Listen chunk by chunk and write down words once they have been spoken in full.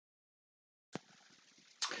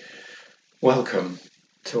Welcome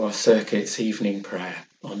to our Circuit's evening prayer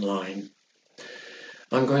online.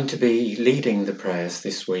 I'm going to be leading the prayers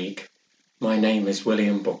this week. My name is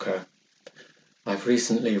William Booker. I've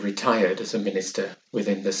recently retired as a minister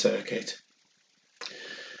within the Circuit.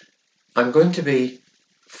 I'm going to be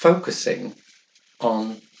focusing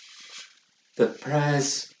on the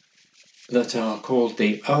prayers that are called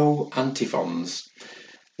the O antiphons,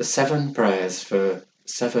 the 7 prayers for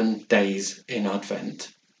 7 days in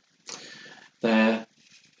Advent. They're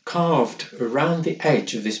carved around the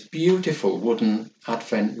edge of this beautiful wooden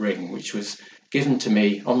Advent ring, which was given to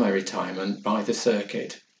me on my retirement by the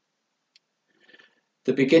Circuit.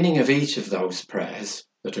 The beginning of each of those prayers,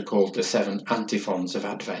 that are called the 7 antiphons of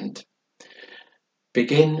Advent,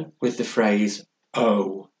 begin with the phrase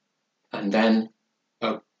O, and then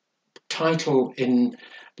a title in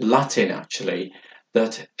Latin actually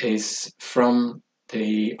that is from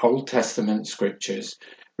the Old Testament scriptures,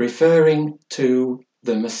 referring to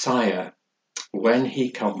the Messiah when he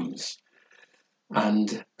comes.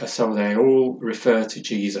 And so they all refer to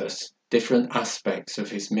Jesus, different aspects of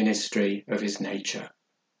his ministry, of his nature.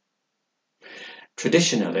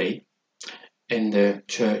 Traditionally, in the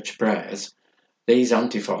church prayers, these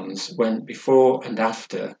antiphons went before and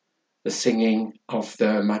after the singing of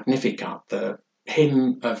the Magnificat, the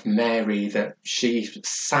hymn of Mary that she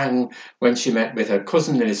sang when she met with her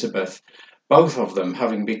cousin Elizabeth, both of them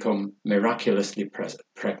having become miraculously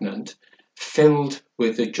pregnant, filled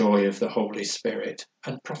with the joy of the Holy Spirit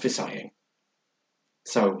and prophesying.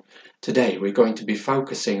 So today we're going to be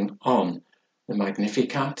focusing on the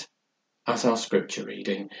Magnificat as our scripture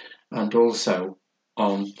reading, and also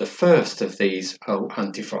on the first of these O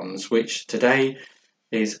antiphons, which today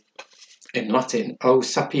is in Latin O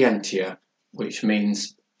sapientia, which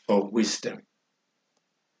means O wisdom.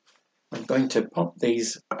 I'm going to pop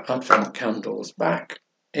these Advent candles back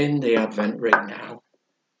in the Advent ring now,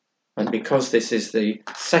 and because this is the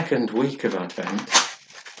second week of Advent,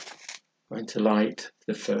 I'm going to light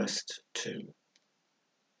the first 2.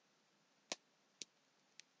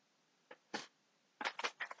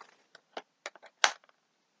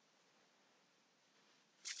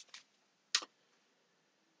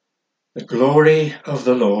 The glory of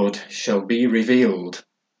the Lord shall be revealed,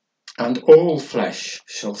 and all flesh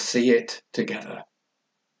shall see it together.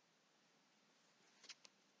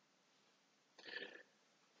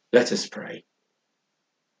 Let us pray.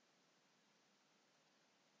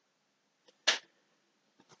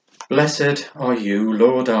 Blessed are you,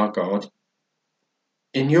 Lord our God.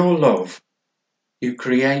 In your love, you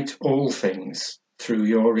create all things through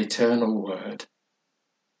your eternal word.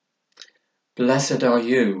 Blessed are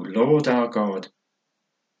you, Lord our God.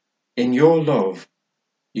 In your love,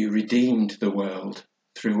 you redeemed the world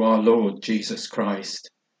through our Lord Jesus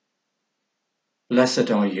Christ. Blessed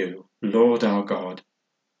are you, Lord our God.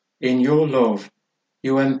 In your love,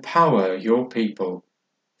 you empower your people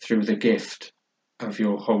through the gift of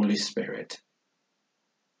your Holy Spirit.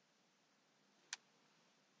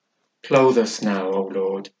 Clothe us now, O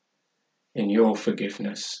Lord, in your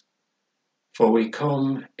forgiveness, for we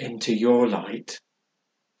come into your light.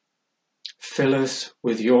 Fill us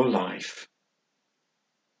with your life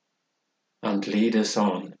and lead us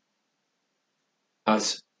on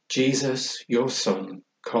as Jesus, your Son,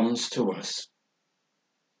 comes to us.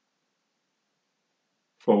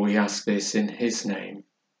 For we ask this in his name.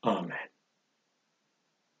 Amen.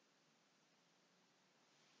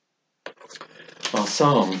 Our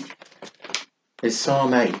psalm is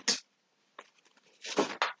Psalm 8.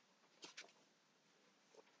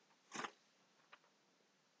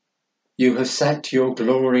 You have set your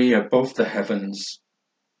glory above the heavens.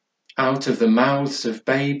 Out of the mouths of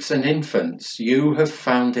babes and infants, you have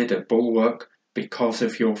founded a bulwark because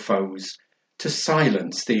of your foes, to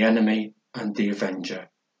silence the enemy and the avenger.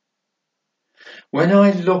 When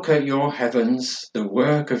I look at your heavens, the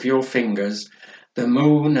work of your fingers, the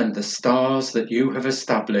moon and the stars that you have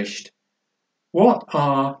established, what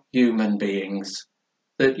are human beings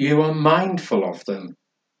that you are mindful of them,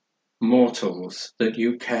 mortals that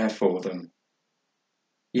you care for them?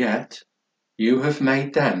 Yet you have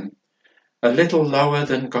made them a little lower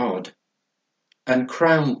than God, and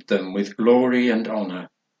crowned them with glory and honour.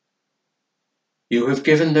 You have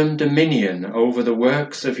given them dominion over the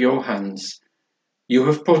works of your hands. You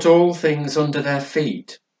have put all things under their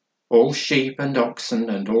feet, all sheep and oxen,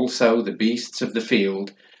 and also the beasts of the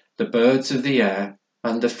field, the birds of the air,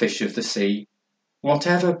 and the fish of the sea,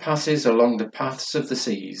 whatever passes along the paths of the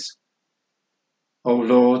seas. O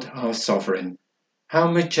Lord, our sovereign, how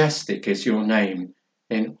majestic is your name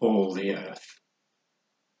in all the earth.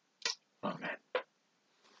 Amen.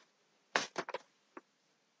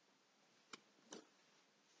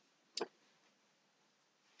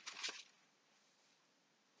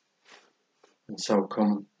 And so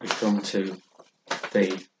we come to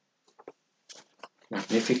the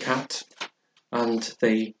Magnificat and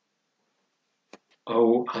the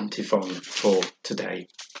O antiphon for today.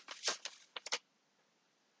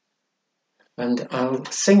 And I'll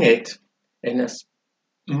sing it in a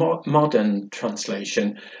modern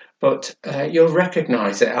translation, but you'll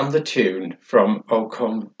recognise it and the tune from O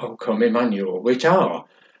Come, Immanuel, which are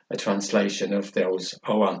a translation of those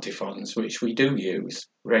O antiphons, which we do use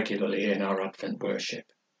regularly in our Advent worship.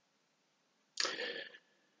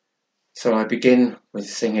 So I begin with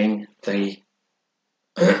singing the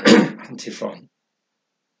antiphon.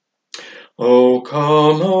 O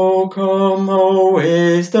come, O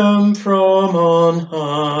wisdom from on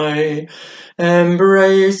high,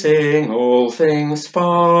 embracing all things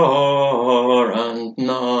far and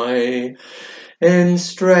nigh. In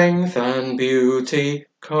strength and beauty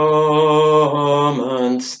come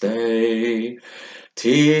and stay.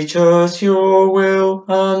 Teach us your will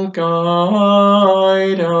and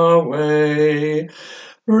guide our way.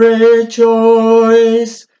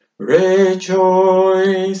 Rejoice,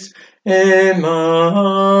 rejoice, Immanuel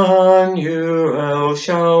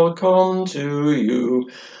shall come to you,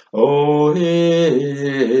 O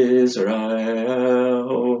Israel.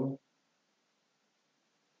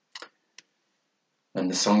 And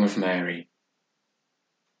the Song of Mary.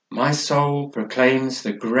 My soul proclaims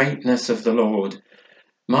the greatness of the Lord.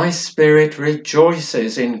 My spirit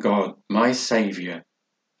rejoices in God, my Saviour,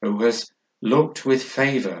 who has looked with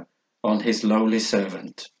favour on his lowly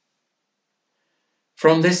servant.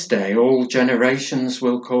 From this day all generations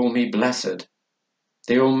will call me blessed.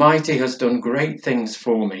 The Almighty has done great things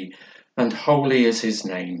for me, and holy is his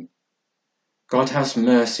name. God has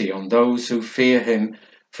mercy on those who fear him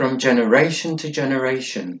from generation to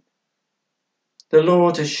generation. The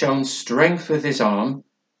Lord has shown strength with his arm,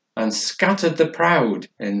 and scattered the proud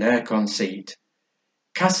in their conceit,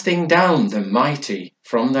 casting down the mighty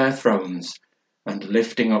from their thrones, and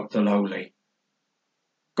lifting up the lowly.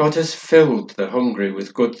 God has filled the hungry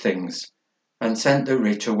with good things, and sent the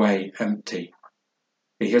rich away empty.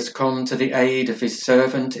 He has come to the aid of his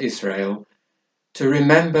servant Israel, to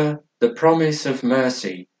remember the promise of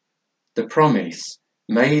mercy, the promise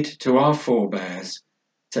made to our forebears,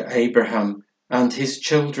 to Abraham and his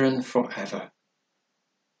children forever.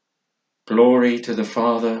 Glory to the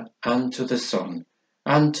Father, and to the Son,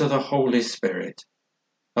 and to the Holy Spirit,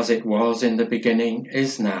 as it was in the beginning,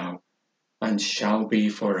 is now, and shall be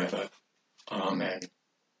forever. Amen.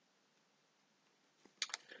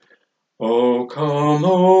 O come,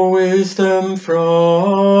 O wisdom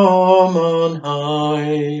from on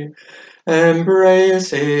high,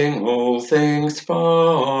 embracing all things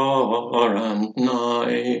far and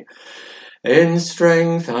nigh. In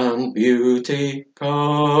strength and beauty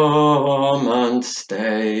come and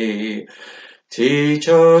stay. Teach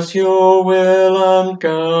us your will and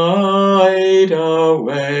guide our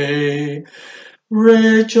way.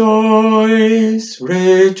 Rejoice,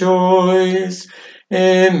 rejoice,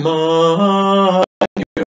 Immanuel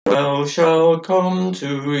shall come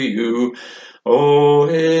to you, O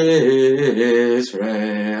Israel.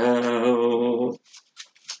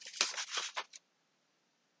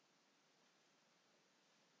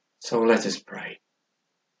 So let us pray.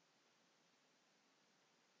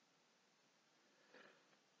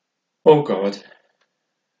 O God,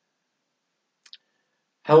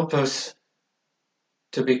 help us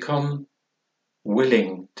to become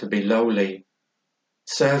willing to be lowly,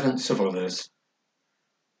 servants of others,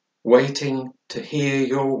 waiting to hear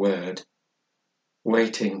your word,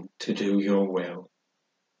 waiting to do your will,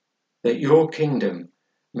 that your kingdom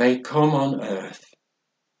may come on earth,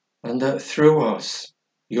 and that through us,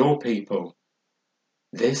 your people,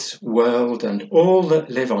 this world and all that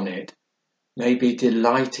live on it may be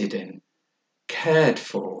delighted in, cared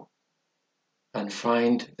for, and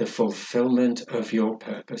find the fulfillment of your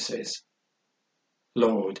purposes.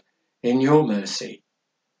 Lord, in your mercy,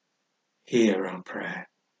 hear our prayer.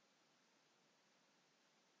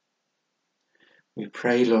 We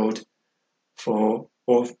pray, Lord, for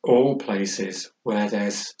all places where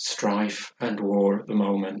there's strife and war at the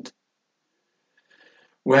moment,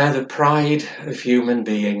 where the pride of human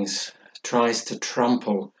beings tries to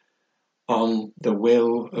trample on the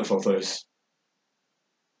will of others,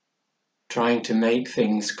 trying to make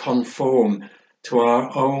things conform to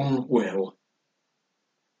our own will,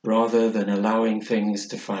 rather than allowing things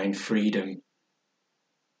to find freedom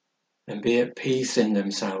and be at peace in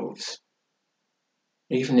themselves,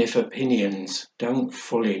 even if opinions don't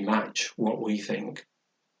fully match what we think.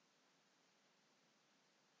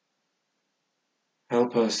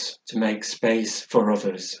 Help us to make space for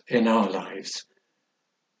others in our lives,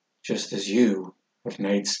 just as you have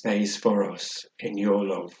made space for us in your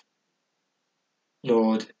love.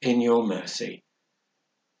 Lord, in your mercy,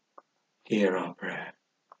 hear our prayer.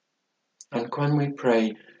 And when we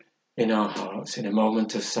pray in our hearts in a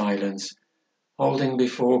moment of silence, holding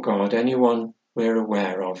before God anyone we're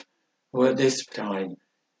aware of who at this time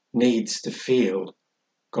needs to feel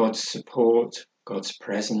God's support, God's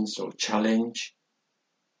presence or challenge,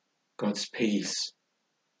 God's peace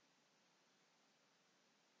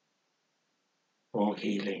or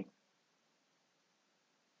healing.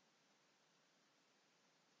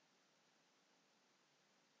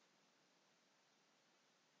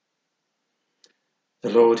 The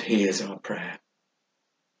Lord hears our prayer.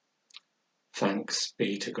 Thanks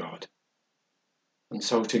be to God. And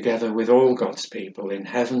so together with all God's people in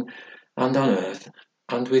heaven and on earth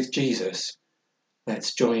and with Jesus,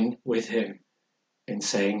 let's join with him in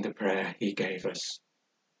saying the prayer he gave us.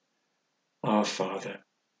 Our Father,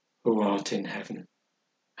 who art in heaven,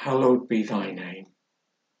 hallowed be thy name.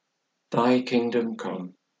 Thy kingdom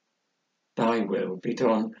come, thy will be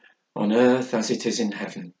done on earth as it is in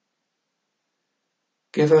heaven.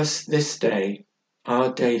 Give us this day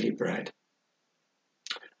our daily bread,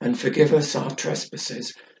 and forgive us our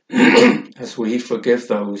trespasses, as we forgive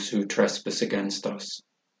those who trespass against us.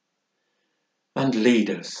 And lead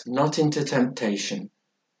us not into temptation,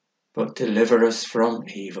 but deliver us from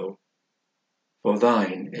evil. For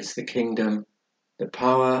thine is the kingdom, the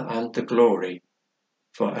power and the glory,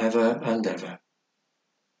 for ever and ever.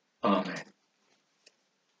 Amen.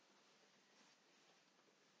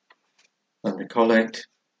 And the collect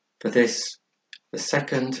for this, the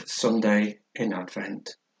second Sunday in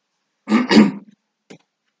Advent.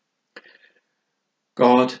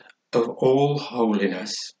 God of all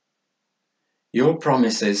holiness, your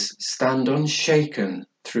promises stand unshaken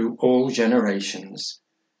through all generations,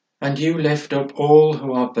 and you lift up all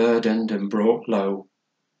who are burdened and brought low.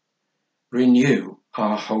 Renew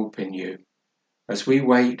our hope in you as we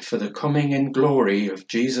wait for the coming in glory of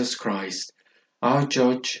Jesus Christ, our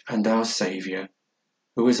Judge and our Saviour,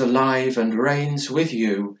 who is alive and reigns with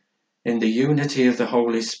you in the unity of the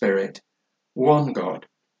Holy Spirit, one God,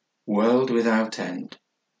 world without end.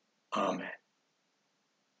 Amen.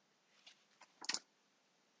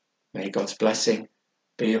 May God's blessing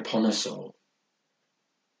be upon us all.